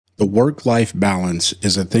The work-life balance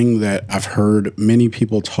is a thing that I've heard many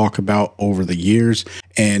people talk about over the years.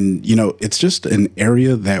 And, it's just an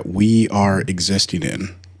area that we are existing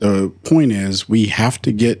in. The point is we have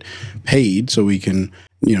to get paid so we can,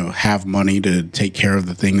 have money to take care of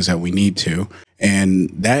the things that we need to.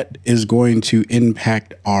 And that is going to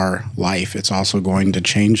impact our life. It's also going to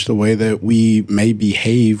change the way that we may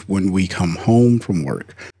behave when we come home from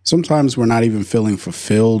work. Sometimes we're not even feeling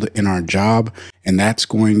fulfilled in our job, and that's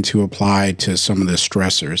going to apply to some of the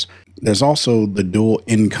stressors. There's also the dual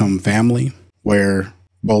income family where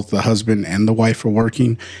both the husband and the wife are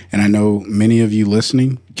working, and I know many of you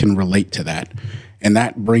listening can relate to that. And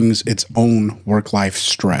that brings its own work-life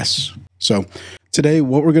stress. So today,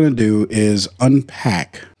 what we're going to do is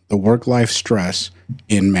unpack the work-life stress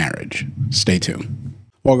in marriage. Stay tuned.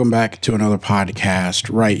 Welcome back to another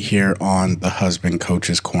podcast right here on the Husband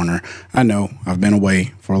Coach's Corner. I know I've been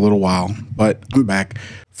away for a little while, but I'm back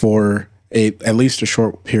for at least a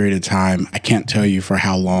short period of time. I can't tell you for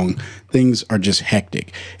how long. Things are just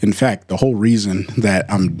hectic. In fact, the whole reason that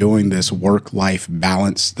I'm doing this work-life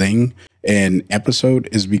balance thing and episode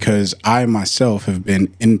is because I myself have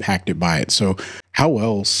been impacted by it. So how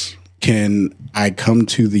else can I come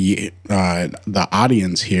to the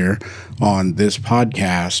audience here on this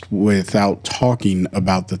podcast without talking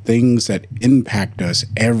about the things that impact us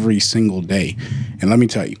every single day? And let me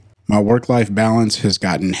tell you, my work-life balance has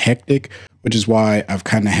gotten hectic, which is why I've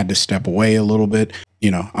kind of had to step away a little bit.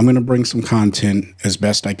 I'm going to bring some content as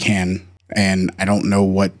best I can, and I don't know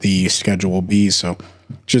what the schedule will be, so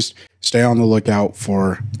just stay on the lookout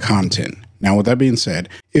for content. Now, with that being said,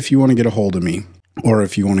 if you want to get a hold of me, or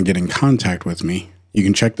if you want to get in contact with me, you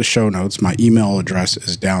can check the show notes. My email address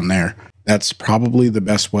is down there. That's probably the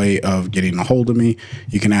best way of getting a hold of me.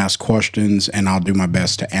 You can ask questions, and I'll do my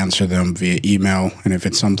best to answer them via email. And if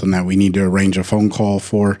it's something that we need to arrange a phone call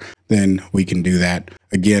for, then we can do that.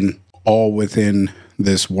 Again, all within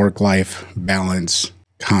this work-life balance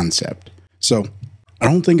concept. So I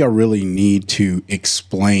don't think I really need to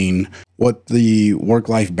explain what the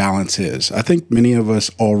work-life balance is. I think many of us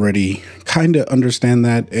already kind of understand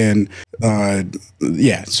that. And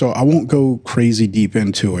so I won't go crazy deep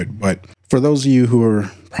into it. But for those of you who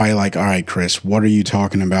are probably like, all right, Chris, what are you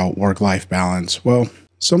talking about, work-life balance? Well,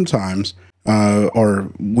 sometimes or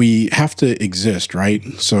we have to exist, right?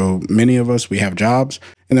 So many of us, we have jobs,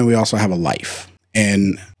 and then we also have a life.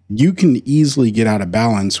 And you can easily get out of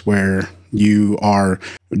balance where you are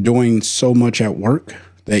doing so much at work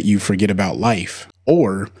that you forget about life,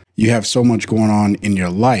 or you have so much going on in your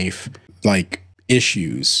life, like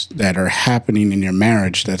issues that are happening in your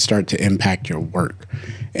marriage that start to impact your work.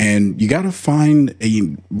 And you got to find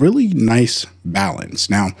a really nice balance.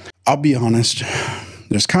 Now, I'll be honest,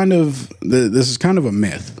 this is kind of a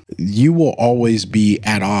myth. You will always be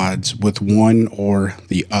at odds with one or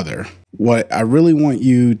the other. What I really want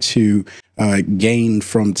you to gain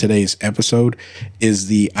from today's episode is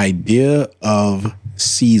the idea of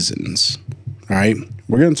seasons. All right.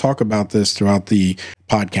 We're going to talk about this throughout the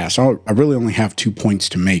podcast. I really only have 2 points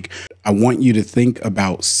to make. I want you to think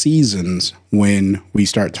about seasons when we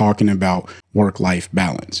start talking about work-life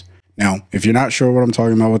balance. Now, if you're not sure what I'm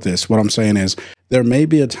talking about with this, what I'm saying is there may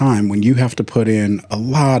be a time when you have to put in a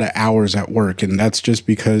lot of hours at work, and that's just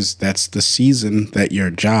because that's the season that your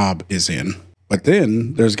job is in. But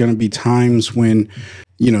then there's going to be times when,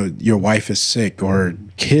 your wife is sick or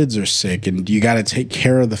kids are sick and you got to take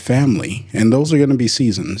care of the family. And those are going to be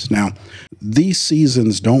seasons. Now, these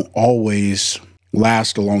seasons don't always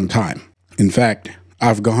last a long time. In fact,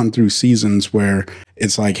 I've gone through seasons where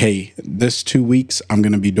it's like, hey, this 2 weeks, I'm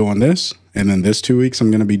going to be doing this. And then this 2 weeks,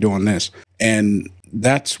 I'm going to be doing this. And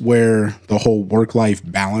that's where the whole work-life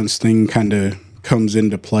balance thing kind of comes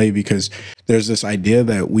into play, because there's this idea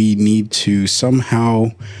that we need to somehow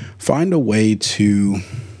find a way to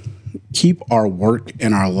keep our work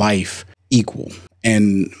and our life equal.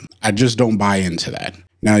 And I just don't buy into that.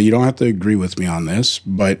 Now, you don't have to agree with me on this,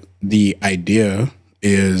 but the idea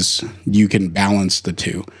is you can balance the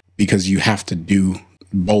two because you have to do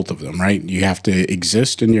both of them, right? You have to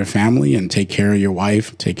exist in your family and take care of your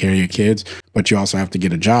wife, take care of your kids, but you also have to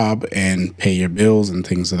get a job and pay your bills and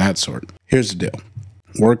things of that sort. Here's the deal.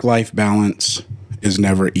 Work-life balance is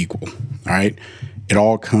never equal, all right? It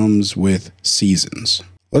all comes with seasons.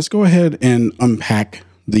 Let's go ahead and unpack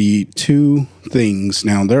the two things.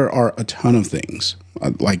 Now, there are a ton of things.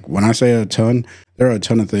 Like when I say a ton, there are a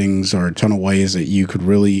ton of things or a ton of ways that you could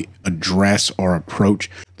really address or approach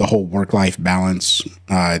the whole work-life balance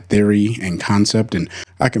theory and concept. And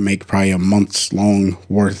I can make probably a month's long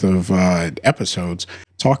worth of episodes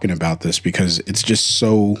talking about this because it's just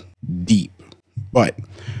so deep. But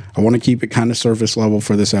I want to keep it kind of surface level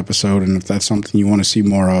for this episode. And if that's something you want to see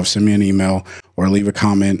more of, send me an email or leave a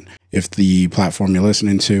comment if the platform you're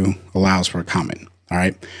listening to allows for a comment. All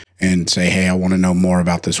right. And say, hey, I want to know more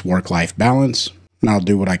about this work-life balance. And I'll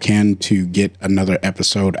do what I can to get another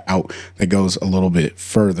episode out that goes a little bit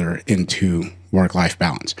further into work-life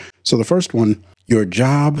balance. So the first one, your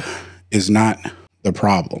job is not the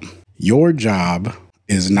problem. Your job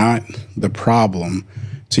is not the problem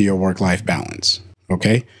to your work-life balance.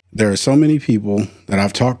 Okay? There are so many people that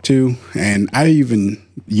I've talked to, and I even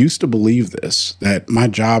used to believe this, that my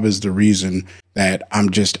job is the reason that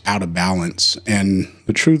I'm just out of balance. And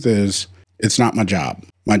the truth is, it's not my job.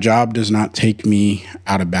 My job does not take me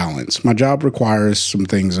out of balance. My job requires some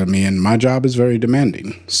things of me, and my job is very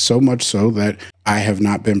demanding, so much so that I have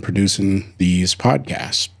not been producing these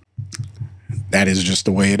podcasts. That is just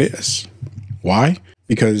the way it is. Why?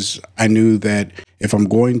 Because I knew that if I'm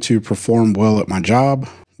going to perform well at my job,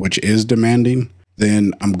 which is demanding,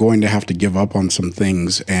 then I'm going to have to give up on some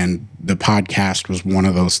things. And the podcast was one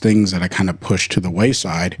of those things that I kind of pushed to the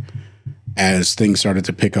wayside as things started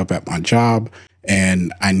to pick up at my job.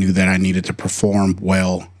 And I knew that I needed to perform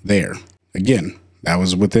well there. Again, that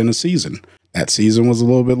was within a season. That season was a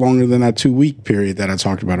little bit longer than that 2-week period that I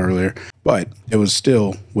talked about earlier, but it was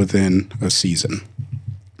still within a season.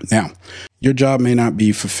 Now, your job may not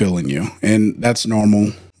be fulfilling you, and that's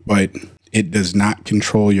normal, but it does not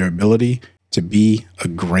control your ability to be a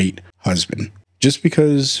great husband. Just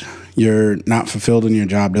because you're not fulfilled in your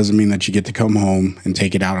job doesn't mean that you get to come home and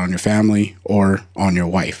take it out on your family or on your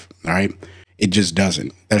wife, all right? It just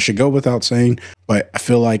doesn't. That should go without saying, but I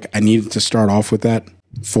feel like I needed to start off with that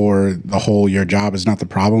for the whole your job is not the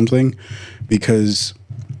problem thing, because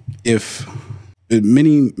if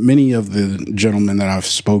many of the gentlemen that I've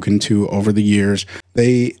spoken to over the years,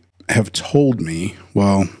 they have told me,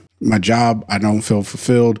 well, my job, I don't feel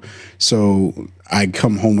fulfilled, so I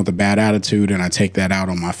come home with a bad attitude and I take that out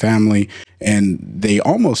on my family. And they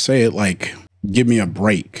almost say it like, give me a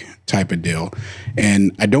break type of deal.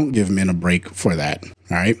 And I don't give men a break for that.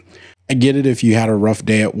 All right. I get it. If you had a rough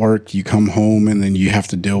day at work, you come home and then you have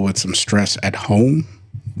to deal with some stress at home.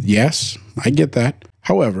 Yes, I get that.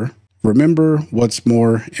 However, remember what's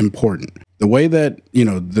more important. The way that,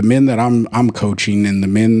 the men that I'm coaching and the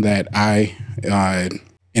men that I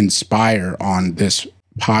inspire on this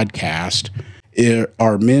podcast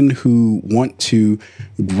are men who want to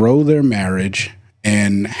grow their marriage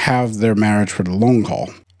and have their marriage for the long haul.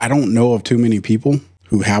 I don't know of too many people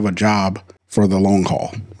who have a job for the long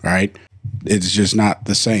haul, right? It's just not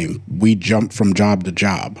the same. We jump from job to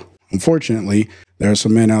job. Unfortunately, there are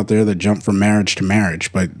some men out there that jump from marriage to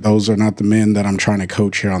marriage, but those are not the men that I'm trying to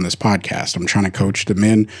coach here on this podcast. I'm trying to coach the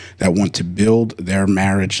men that want to build their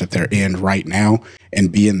marriage that they're in right now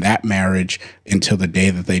and be in that marriage until the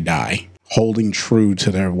day that they die, holding true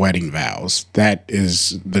to their wedding vows. That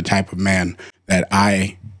is the type of man that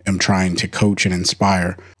I am trying to coach and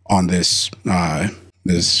inspire on this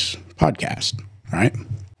podcast. All right.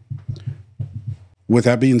 With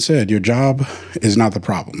that being said, your job is not the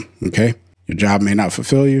problem. Okay. Your job may not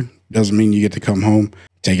fulfill you. Doesn't mean you get to come home,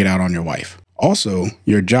 take it out on your wife. Also,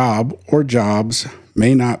 your job or jobs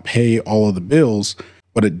may not pay all of the bills,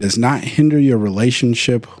 but it does not hinder your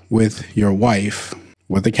relationship with your wife,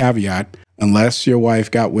 with a caveat, unless your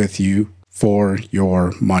wife got with you for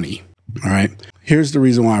your money. All right. Here's the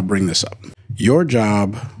reason why I bring this up. Your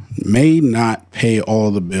job may not pay all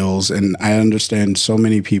of the bills. And I understand so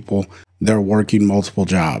many people, they're working multiple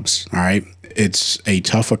jobs. All right. It's a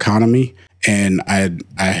tough economy. And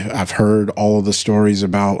I've heard all of the stories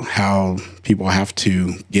about how people have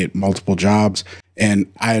to get multiple jobs.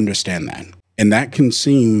 And I understand that. And that can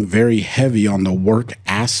seem very heavy on the work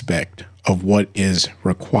aspect of what is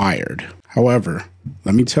required. However,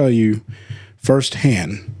 let me tell you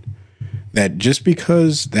firsthand that just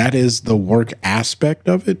because that is the work aspect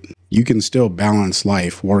of it, you can still balance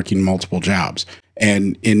life working multiple jobs.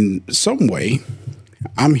 And in some way,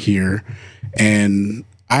 I'm here and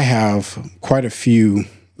I have quite a few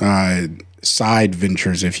side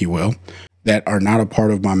ventures, if you will, that are not a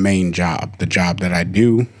part of my main job, the job that I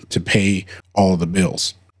do to pay all of the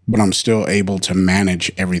bills, but I'm still able to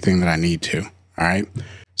manage everything that I need to. All right.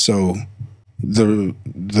 So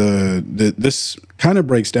this kind of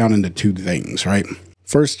breaks down into two things, right?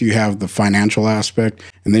 First, you have the financial aspect,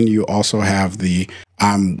 and then you also have the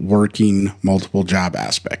I'm working multiple job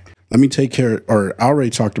aspect. Let me take care, or I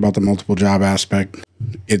already talked about the multiple job aspect.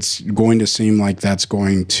 It's going to seem like that's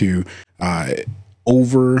going to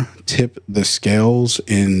over tip the scales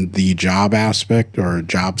in the job aspect or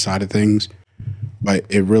job side of things, but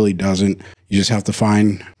it really doesn't. You just have to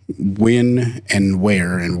find when and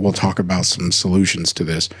where, and we'll talk about some solutions to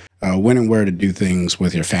this, when and where to do things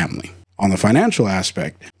with your family. On the financial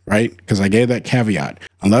aspect, right? Because I gave that caveat.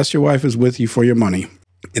 Unless your wife is with you for your money,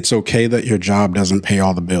 it's okay that your job doesn't pay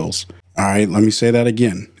all the bills. All right, let me say that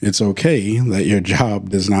again. It's okay that your job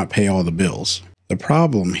does not pay all the bills. The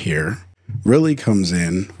problem here really comes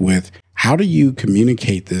in with how do you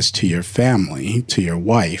communicate this to your family, to your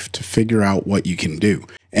wife, to figure out what you can do?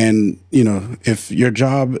 And, if your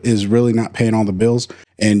job is really not paying all the bills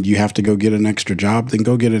and you have to go get an extra job, then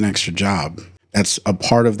go get an extra job. That's a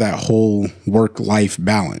part of that whole work-life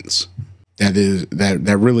balance.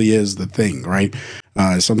 That really is the thing, right?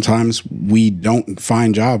 Sometimes we don't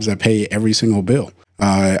find jobs that pay every single bill.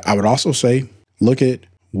 I would also say, look at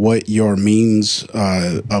what your means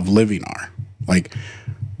of living are. Like,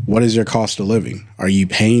 what is your cost of living? Are you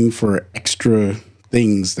paying for extra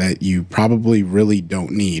things that you probably really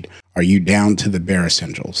don't need? Are you down to the bare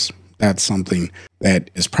essentials? That's something that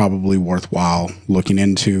is probably worthwhile looking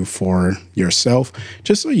into for yourself,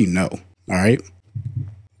 just so you know. All right.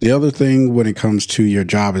 The other thing when it comes to your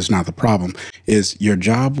job is not the problem, is your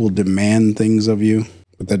job will demand things of you,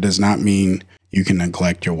 but that does not mean you can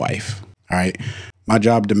neglect your wife. All right. My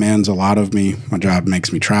job demands a lot of me. My job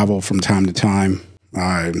makes me travel from time to time,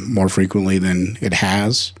 more frequently than it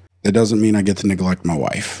has. That doesn't mean I get to neglect my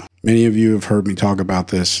wife. Many of you have heard me talk about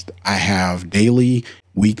this. I have daily,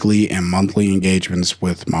 weekly, and monthly engagements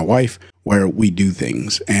with my wife where we do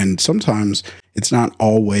things. And sometimes it's not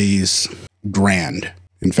always grand.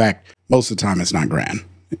 In fact, most of the time it's not grand.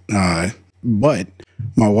 But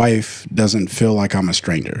my wife doesn't feel like I'm a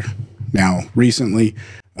stranger. Now, recently,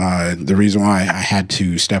 the reason why I had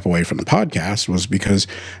to step away from the podcast was because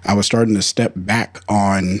I was starting to step back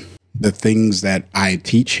on the things that I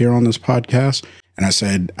teach here on this podcast. And I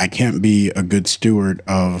said, I can't be a good steward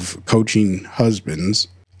of coaching husbands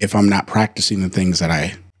if I'm not practicing the things that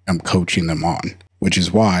I am coaching them on, which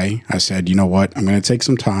is why I said, you know what, I'm going to take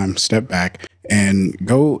some time, step back, and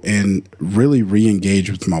go and really re-engage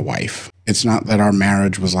with my wife. It's not that our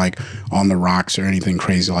marriage was like on the rocks or anything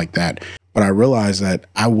crazy like that, but I realized that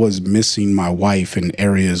I was missing my wife in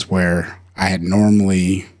areas where I had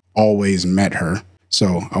normally always met her.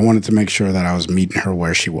 So I wanted to make sure that I was meeting her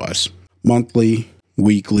where she was. Monthly,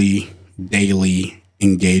 weekly, daily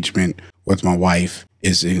engagement with my wife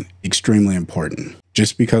is extremely important.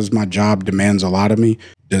 Just because my job demands a lot of me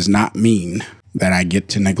does not mean that I get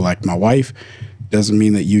to neglect my wife. Doesn't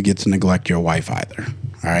mean that you get to neglect your wife either.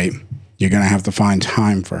 All right. You're going to have to find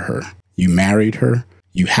time for her. You married her.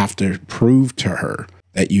 You have to prove to her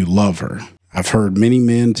that you love her. I've heard many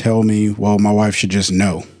men tell me, well, my wife should just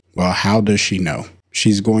know. Well, how does she know?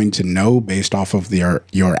 She's going to know based off of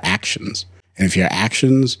your actions. And if your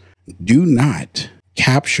actions do not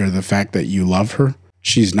capture the fact that you love her,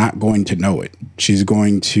 she's not going to know it. She's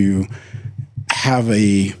going to have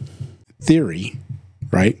a theory,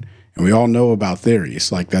 right? And we all know about theories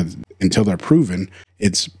like that. Until they're proven,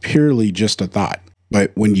 it's purely just a thought.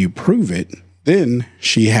 But when you prove it, then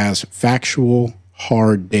she has factual,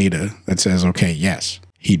 hard data that says, okay, yes,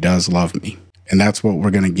 he does love me. And that's what we're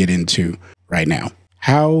going to get into right now.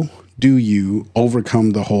 How do you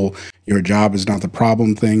overcome the whole your job is not the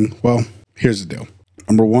problem thing? Well, here's the deal.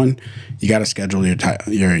 Number one, you got to schedule your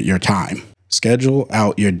time. Schedule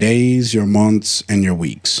out your days, your months, and your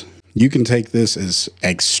weeks. You can take this as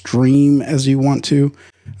extreme as you want to,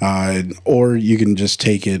 or you can just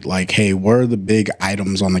take it like, hey, what are the big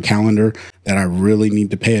items on the calendar that I really need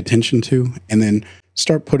to pay attention to? And then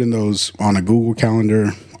start putting those on a Google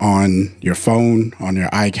Calendar, on your phone, on your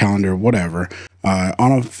iCalendar, whatever,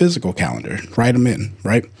 on a physical calendar. Write them in,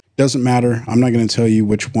 right? Doesn't matter. I'm not going to tell you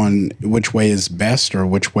which way is best or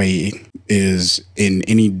which way is in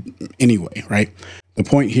any way, right? The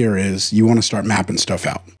point here is you want to start mapping stuff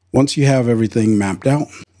out. Once you have everything mapped out,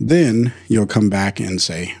 then you'll come back and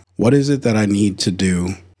say, what is it that I need to do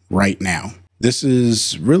right now? This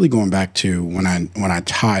is really going back to when I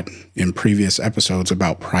taught in previous episodes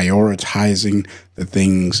about prioritizing the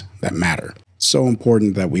things that matter. So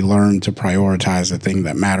important that we learn to prioritize the thing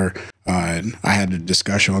that matter. I had a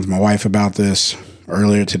discussion with my wife about this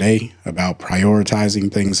earlier today about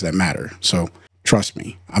prioritizing things that matter. So trust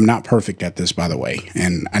me, I'm not perfect at this, by the way.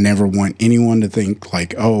 And I never want anyone to think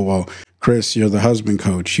like, oh, well, Chris, you're the husband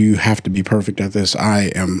coach. You have to be perfect at this.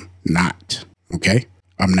 I am not. Okay.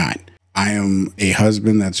 I'm not. I am a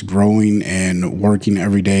husband that's growing and working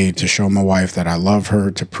every day to show my wife that I love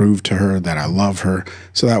her, to prove to her that I love her,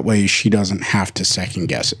 so that way she doesn't have to second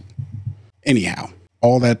guess it. Anyhow,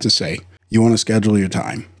 all that to say, you want to schedule your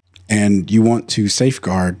time and you want to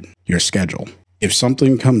safeguard your schedule. If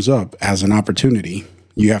something comes up as an opportunity,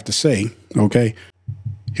 you have to say, okay,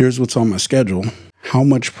 here's what's on my schedule. How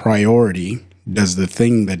much priority does the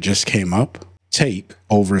thing that just came up take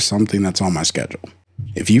over something that's on my schedule?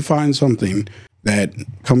 If you find something that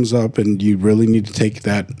comes up and you really need to take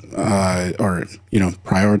that or,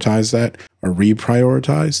 prioritize that or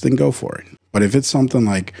reprioritize, then go for it. But if it's something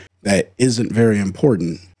like that isn't very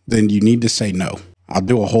important, then you need to say no. I'll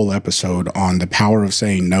do a whole episode on the power of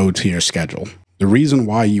saying no to your schedule. The reason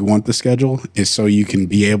why you want the schedule is so you can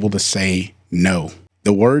be able to say no.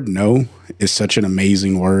 The word no is such an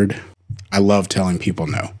amazing word. I love telling people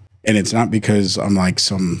no. And it's not because I'm like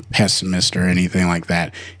some pessimist or anything like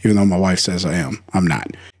that, even though my wife says I am. I'm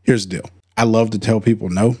not. Here's the deal. I love to tell people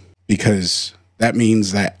no because that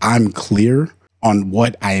means that I'm clear on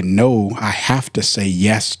what I know I have to say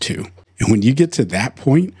yes to. And when you get to that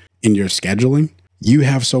point in your scheduling, you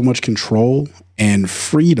have so much control and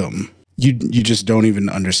freedom. You just don't even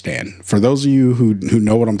understand. For those of you who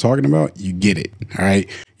know what I'm talking about, you get it. All right.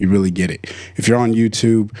 You really get it. If you're on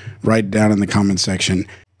YouTube, write down in the comment section,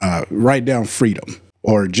 write down freedom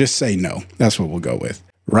or just say no. That's what we'll go with.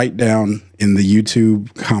 Write down in the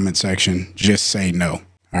YouTube comment section, just say no.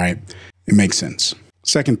 All right. It makes sense.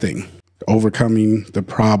 Second thing, overcoming the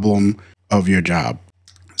problem of your job.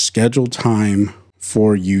 Schedule time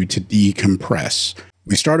for you to decompress.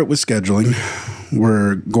 We started with scheduling.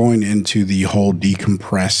 We're going into the whole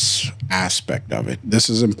decompress aspect of it. This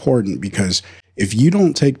is important because if you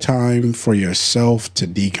don't take time for yourself to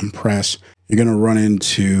decompress, you're going to run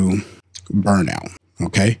into burnout.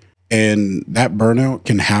 Okay. And that burnout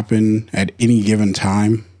can happen at any given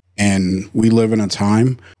time. And we live in a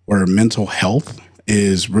time where mental health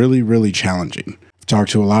is really, really challenging. I've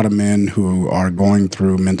talked to a lot of men who are going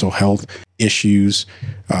through mental health issues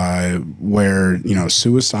where,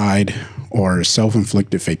 suicide or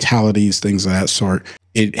self-inflicted fatalities, things of that sort,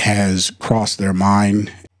 it has crossed their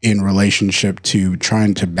mind in relationship to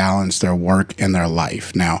trying to balance their work and their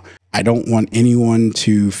life. Now, I don't want anyone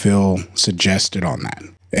to feel suggested on that.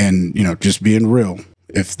 And, just being real,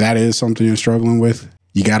 if that is something you're struggling with,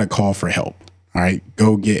 you got to call for help. All right,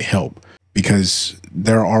 go get help because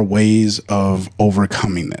there are ways of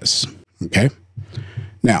overcoming this. Okay.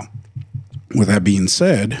 Now, with that being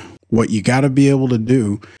said, what you got to be able to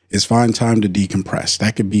do is find time to decompress.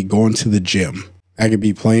 That could be going to the gym. That could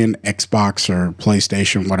be playing Xbox or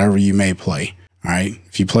PlayStation, whatever you may play. All right.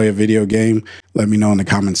 If you play a video game, let me know in the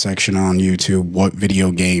comment section on YouTube what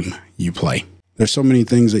video game you play. There's so many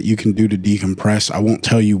things that you can do to decompress. I won't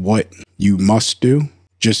tell you what you must do.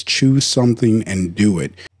 Just choose something and do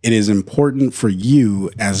it. It is important for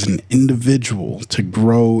you as an individual to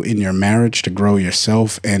grow in your marriage, to grow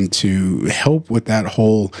yourself, and to help with that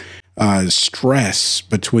whole stress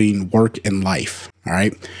between work and life. All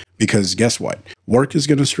right. Because guess what? Work is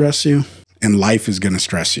going to stress you and life is going to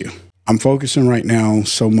stress you. I'm focusing right now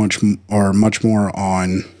much more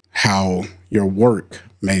on how your work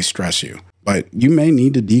may stress you, but you may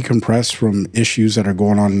need to decompress from issues that are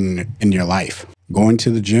going on in your life. Going to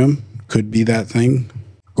the gym could be that thing.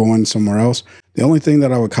 Going somewhere else. The only thing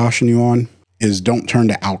that I would caution you on is don't turn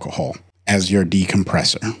to alcohol as your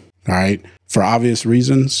decompressor. All right. For obvious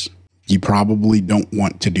reasons, you probably don't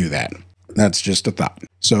want to do that. That's just a thought.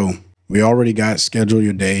 So we already got schedule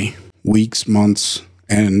your day, weeks, months,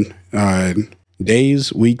 and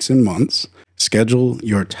days, weeks, and months. Schedule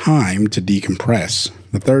your time to decompress.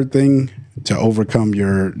 The third thing to overcome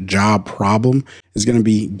your job problem is going to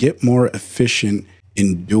be get more efficient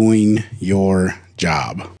in doing your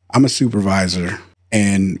job. I'm a supervisor,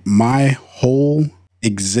 and my whole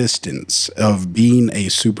existence of being a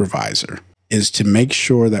supervisor is to make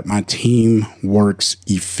sure that my team works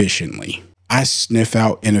efficiently. I sniff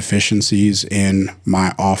out inefficiencies in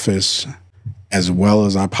my office as well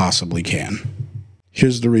as I possibly can.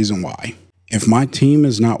 Here's the reason why. If my team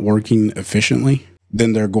is not working efficiently,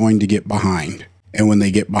 then they're going to get behind. And when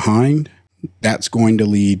they get behind, that's going to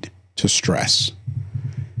lead to stress.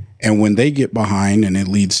 And when they get behind and it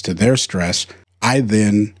leads to their stress, I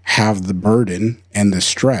then have the burden and the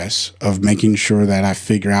stress of making sure that I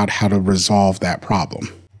figure out how to resolve that problem.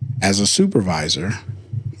 As a supervisor,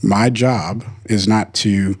 my job is not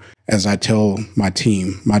to, as I tell my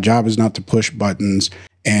team, my job is not to push buttons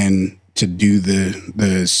and to do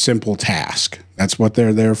the simple task. That's what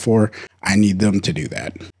they're there for. I need them to do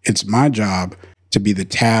that. It's my job to be the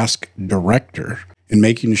task director and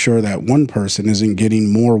making sure that one person isn't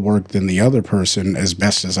getting more work than the other person as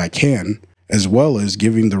best as I can, as well as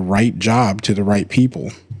giving the right job to the right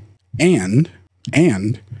people and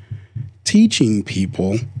teaching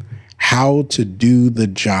people how to do the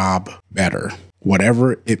job better,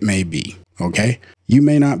 whatever it may be. Okay. You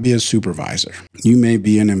may not be a supervisor. You may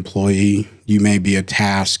be an employee. You may be a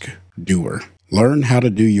task doer. Learn how to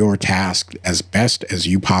do your task as best as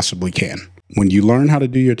you possibly can. When you learn how to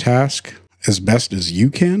do your task as best as you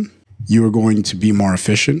can, you are going to be more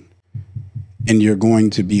efficient and you're going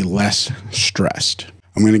to be less stressed.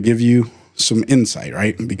 I'm going to give you some insight,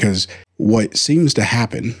 right? Because what seems to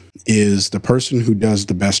happen is the person who does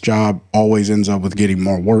the best job always ends up with getting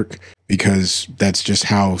more work because that's just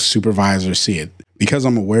how supervisors see it. Because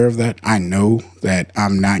I'm aware of that, I know that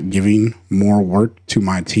I'm not giving more work to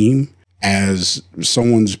my team as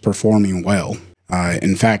someone's performing well.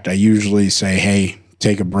 In fact, I usually say, hey,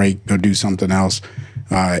 take a break, go do something else.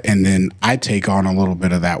 And then I take on a little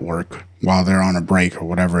bit of that work while they're on a break or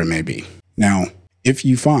whatever it may be. Now, if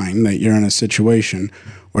you find that you're in a situation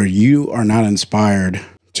where you are not inspired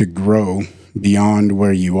to grow beyond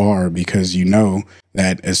where you are because you know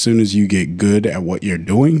that as soon as you get good at what you're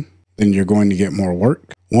doing, then you're going to get more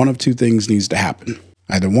work, one of two things needs to happen.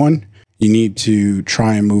 Either one, you need to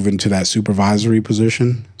try and move into that supervisory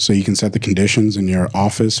position so you can set the conditions in your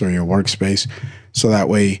office or your workspace so that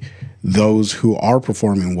way those who are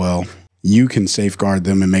performing well, you can safeguard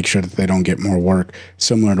them and make sure that they don't get more work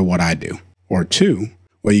similar to what I do. Or two,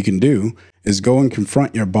 what you can do is go and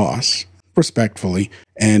confront your boss respectfully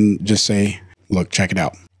and just say, look, check it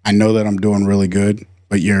out. I know that I'm doing really good,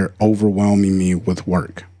 but you're overwhelming me with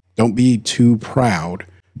work. Don't be too proud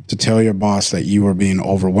to tell your boss that you are being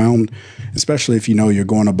overwhelmed, especially if you know you're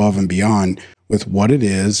going above and beyond with what it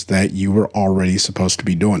is that you were already supposed to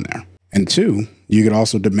be doing there. And two, you could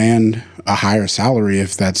also demand a higher salary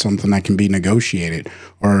if that's something that can be negotiated,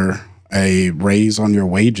 or a raise on your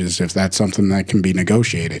wages if that's something that can be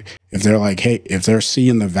negotiated. If they're like, hey, if they're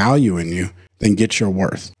seeing the value in you, then get your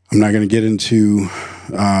worth. I'm not going to get into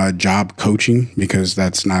job coaching because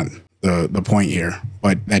that's not the point here,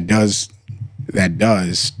 but that does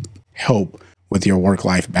help with your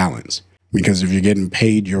work-life balance. Because if you're getting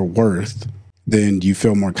paid your worth, then you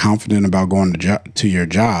feel more confident about going to your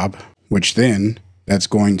job, which then that's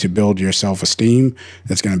going to build your self-esteem.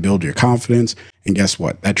 That's going to build your confidence. And guess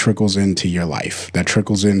what? That trickles into your life. That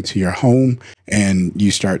trickles into your home, and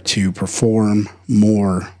you start to perform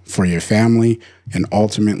more for your family and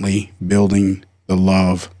ultimately building the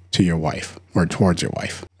love to your wife or towards your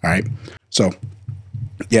wife. All right. So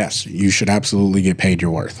yes, you should absolutely get paid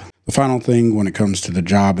your worth. The final thing when it comes to the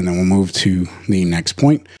job, and then we'll move to the next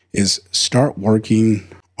point, is start working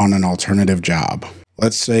on an alternative job.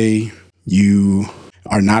 Let's say you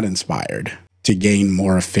are not inspired to gain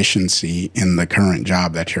more efficiency in the current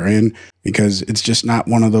job that you're in because it's just not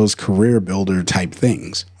one of those career builder type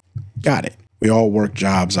things. Got it. We all work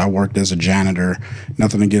jobs. I worked as a janitor.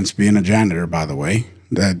 Nothing against being a janitor, by the way.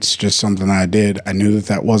 That's just something I did. I knew that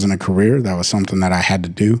that wasn't a career. That was something that I had to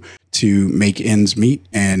do to make ends meet,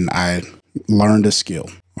 and I learned a skill.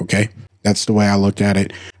 Okay? That's the way I looked at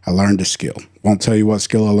it. I learned a skill. Won't tell you what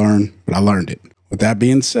skill I learned, but I learned it. With that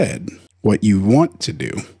being said, what you want to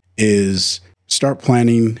do is start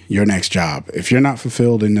planning your next job. If you're not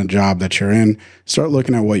fulfilled in the job that you're in, start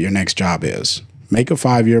looking at what your next job is. Make a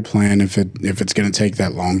 5-year plan if it's going to take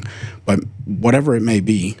that long, but whatever it may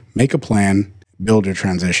be, make a plan, build your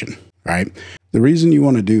transition, right? The reason you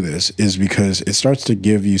want to do this is because it starts to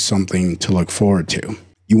give you something to look forward to.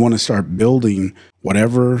 You want to start building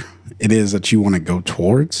whatever it is that you want to go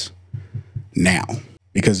towards now,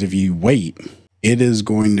 because if you wait, it is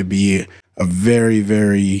going to be a very,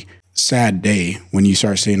 very sad day when you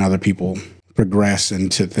start seeing other people progress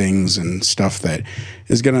into things and stuff that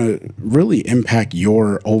is going to really impact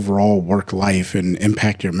your overall work life and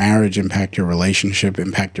impact your marriage, impact your relationship,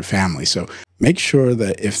 impact your family. So make sure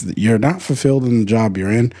that if you're not fulfilled in the job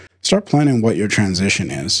you're in, start planning what your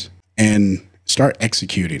transition is and start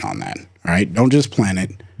executing on that. All right. Don't just plan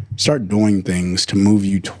it. Start doing things to move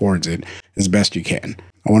you towards it as best you can.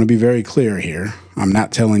 I want to be very clear here. I'm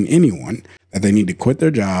not telling anyone that they need to quit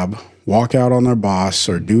their job, walk out on their boss,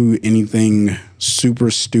 or do anything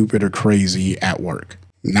super stupid or crazy at work.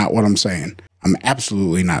 Not what I'm saying. I'm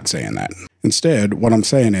absolutely not saying that. Instead, what I'm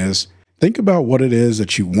saying is think about what it is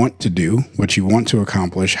that you want to do, what you want to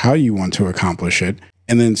accomplish, how you want to accomplish it,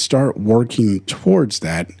 and then start working towards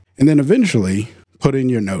that. And then eventually put in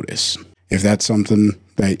your notice if that's something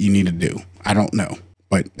that you need to do. I don't know,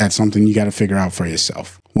 but that's something you got to figure out for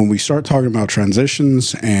yourself. When we start talking about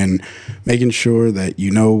transitions and making sure that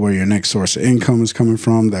you know where your next source of income is coming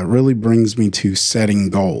from, that really brings me to setting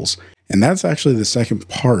goals. And that's actually the second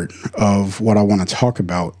part of what I want to talk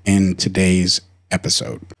about in today's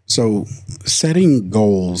episode. So setting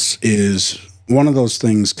goals is one of those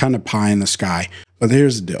things kind of pie in the sky, but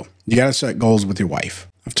here's the deal. You got to set goals with your wife.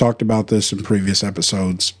 I I've talked about this in previous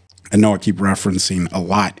episodes. I know I keep referencing a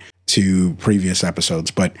lot to previous episodes,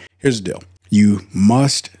 but here's the deal. You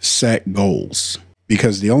must set goals,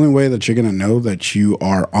 because the only way that you're going to know that you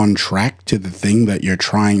are on track to the thing that you're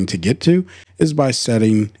trying to get to is by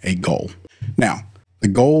setting a goal. Now, the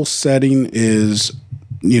goal setting is,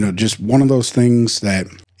 just one of those things that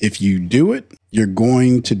if you do it, you're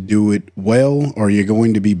going to do it well, or you're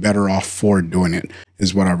going to be better off for doing it,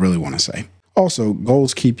 is what I really want to say. Also,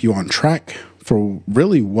 goals keep you on track for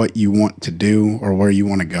really what you want to do or where you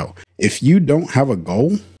want to go. If you don't have a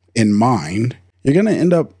goal in mind, you're going to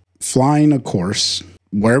end up flying a course.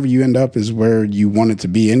 Wherever you end up is where you want it to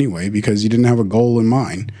be anyway, because you didn't have a goal in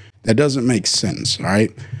mind. That doesn't make sense, all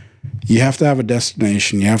right? You have to have a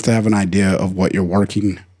destination. You have to have an idea of what you're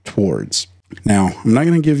working towards. Now, I'm not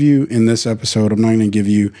going to give you, in this episode, I'm not going to give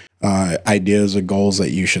you ideas or goals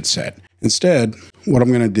that you should set. Instead, what I'm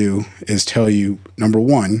going to do is tell you, number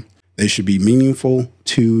one, they should be meaningful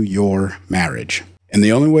to your marriage. And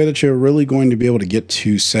the only way that you're really going to be able to get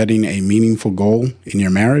to setting a meaningful goal in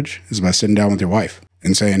your marriage is by sitting down with your wife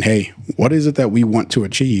and saying, hey, what is it that we want to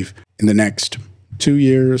achieve in the next 2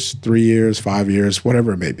 years, 3 years, 5 years,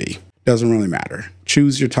 whatever it may be? Doesn't really matter.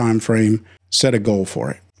 Choose your time frame, set a goal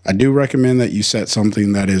for it. I do recommend that you set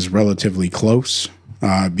something that is relatively close,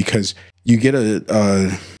 because you get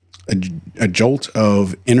a jolt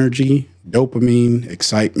of energy, dopamine,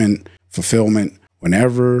 excitement, fulfillment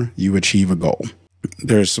whenever you achieve a goal.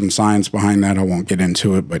 There's some science behind that. I won't get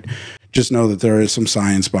into it, but just know that there is some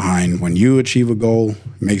science behind when you achieve a goal.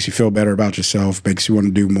 It makes you feel better about yourself, makes you want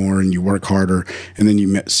to do more, and you work harder. And then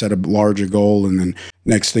you set a larger goal, and then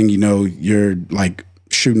next thing you know, you're like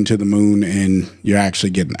shooting to the moon and you're actually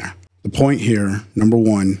getting there. The point here, number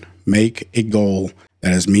one, make a goal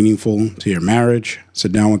that is meaningful to your marriage.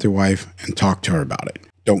 Sit down with your wife and talk to her about it.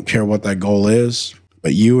 Don't care what that goal is,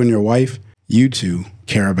 but you and your wife, you two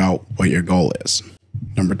care about what your goal is.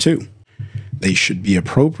 Number two, they should be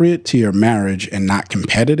appropriate to your marriage and not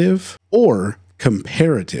competitive or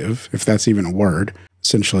comparative, if that's even a word.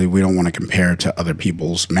 Essentially, we don't want to compare to other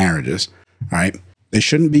people's marriages, all right? They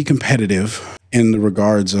shouldn't be competitive in the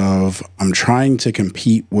regards of, I'm trying to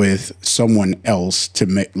compete with someone else to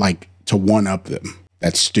make, to one up them.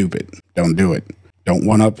 That's stupid. Don't do it. Don't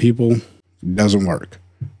one up people. It doesn't work.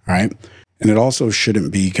 All right. And it also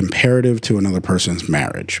shouldn't be comparative to another person's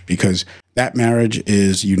marriage, because that marriage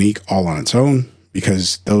is unique all on its own,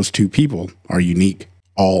 because those two people are unique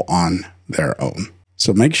all on their own.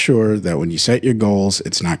 So make sure that when you set your goals,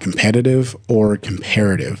 it's not competitive or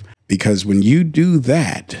comparative, because when you do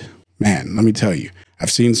that, man, let me tell you, I've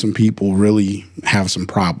seen some people really have some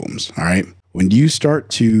problems. All right. When you start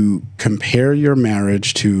to compare your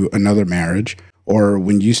marriage to another marriage, or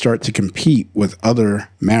when you start to compete with other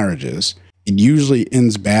marriages, it usually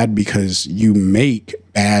ends bad because you make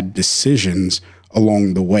bad decisions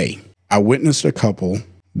along the way. I witnessed a couple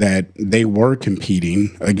that they were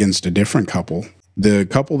competing against a different couple. The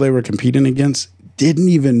couple they were competing against didn't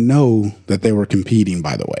even know that they were competing,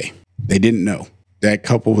 by the way. They didn't know. That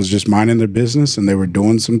couple was just minding their business and they were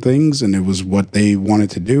doing some things and it was what they wanted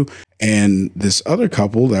to do. And this other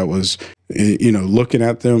couple that was, looking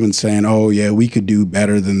at them and saying, oh, yeah, we could do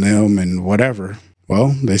better than them and whatever.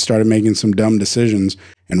 Well, they started making some dumb decisions.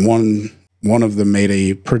 And one of them made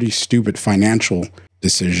a pretty stupid financial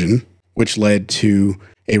decision, which led to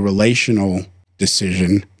a relational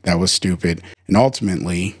decision that was stupid and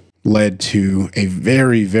ultimately led to a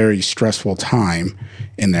very, very stressful time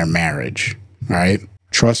in their marriage. All right.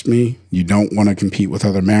 Trust me, you don't want to compete with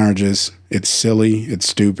other marriages. It's silly. It's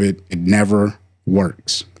stupid. It never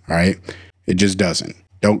works. All right. It just doesn't.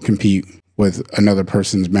 Don't compete with another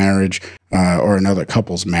person's marriage or another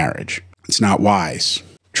couple's marriage. It's not wise.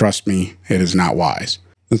 Trust me, it is not wise.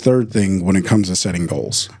 The third thing when it comes to setting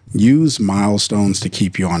goals, use milestones to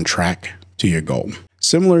keep you on track to your goal.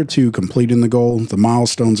 Similar to completing the goal, the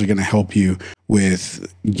milestones are going to help you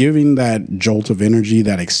with giving that jolt of energy,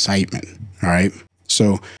 that excitement. All right.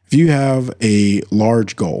 So if you have a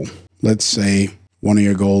large goal, let's say one of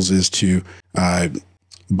your goals is to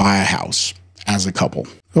buy a house as a couple.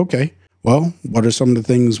 Okay. Well, what are some of the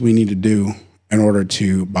things we need to do in order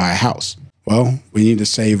to buy a house? Well, we need to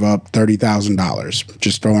save up $30,000,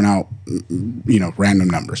 just throwing out, random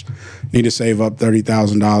numbers. Need to save up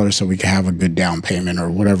 $30,000 so we can have a good down payment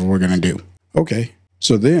or whatever we're going to do. Okay.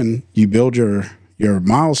 So then you build your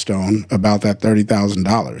milestone about that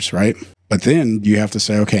 $30,000, right? But then you have to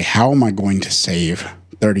say, okay, how am I going to save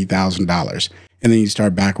 $30,000? And then you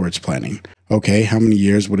start backwards planning. Okay, how many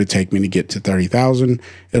years would it take me to get to 30,000?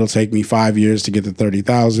 It'll take me 5 years to get to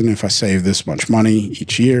 30,000 if I save this much money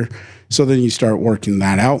each year. So then you start working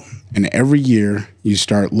that out. And every year you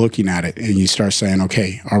start looking at it and you start saying,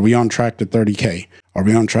 okay, are we on track to 30K? Are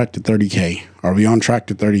we on track to 30K? Are we on track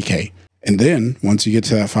to 30K? And then once you get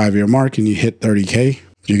to that 5-year mark and you hit 30K,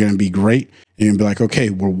 you're going to be great. And you're going to be like, okay,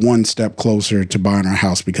 we're one step closer to buying our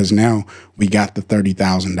house because now we got the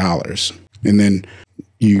 $30,000. And then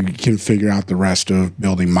you can figure out the rest of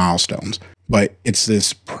building milestones. But it's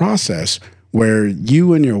this process where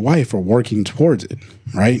you and your wife are working towards it,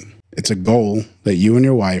 right? It's a goal that you and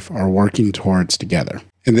your wife are working towards together.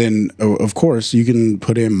 And then, of course, you can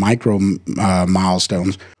put in micro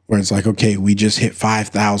milestones where it's like, okay, we just hit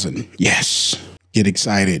 5,000. Yes. Get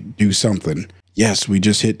excited. Do something. Yes, we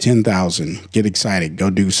just hit 10,000. Get excited.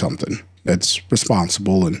 Go do something that's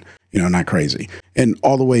responsible and, not crazy. And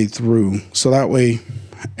all the way through. So that way,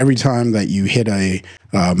 every time that you hit a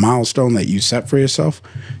milestone that you set for yourself,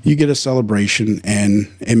 you get a celebration and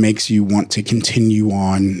it makes you want to continue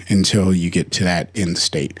on until you get to that end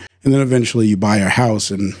state. And then eventually you buy your house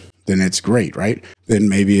and then it's great, right? Then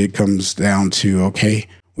maybe it comes down to, okay,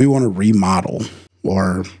 we want to remodel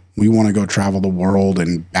or we want to go travel the world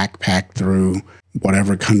and backpack through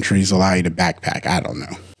whatever countries allow you to backpack. I don't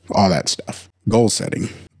know. All that stuff. Goal setting.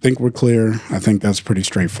 Think we're clear. I think that's pretty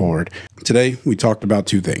straightforward. Today, we talked about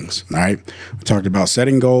two things, all right? We talked about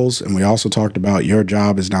setting goals, and we also talked about your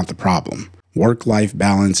job is not the problem. Work-life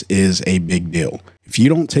balance is a big deal. If you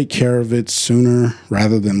don't take care of it sooner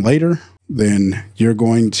rather than later, then you're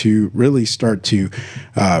going to really start to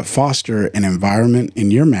foster an environment in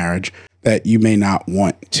your marriage that you may not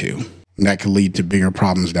want to. And that could lead to bigger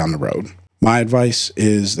problems down the road. My advice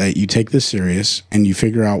is that you take this serious and you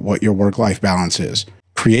figure out what your work-life balance is.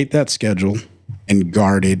 Create that schedule and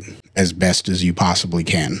guard it as best as you possibly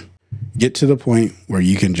can. Get to the point where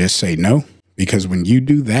you can just say no, because when you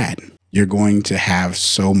do that, you're going to have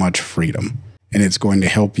so much freedom and it's going to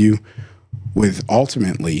help you with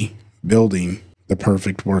ultimately building the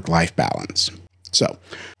perfect work-life balance. So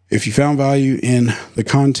if you found value in the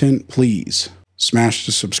content, please smash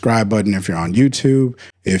the subscribe button if you're on YouTube.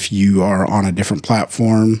 If you are on a different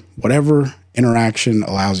platform, whatever interaction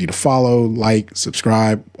allows you to follow, like,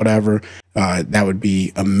 subscribe, whatever, that would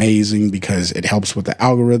be amazing because it helps with the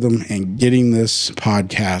algorithm and getting this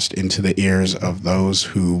podcast into the ears of those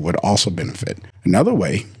who would also benefit. Another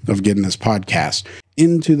way of getting this podcast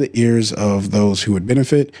into the ears of those who would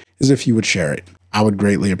benefit is if you would share it. I would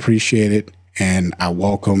greatly appreciate it, and I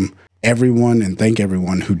welcome everyone and thank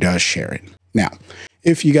everyone who does share it. Now,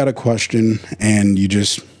 if you got a question and you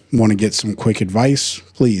just want to get some quick advice,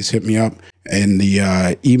 please hit me up in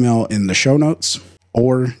the email in the show notes,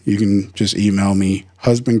 or you can just email me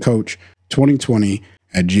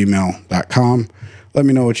husbandcoach2020@gmail.com. Let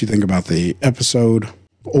me know what you think about the episode,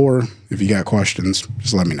 or if you got questions,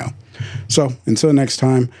 just let me know. So until next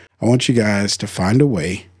time, I want you guys to find a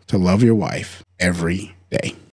way to love your wife every day.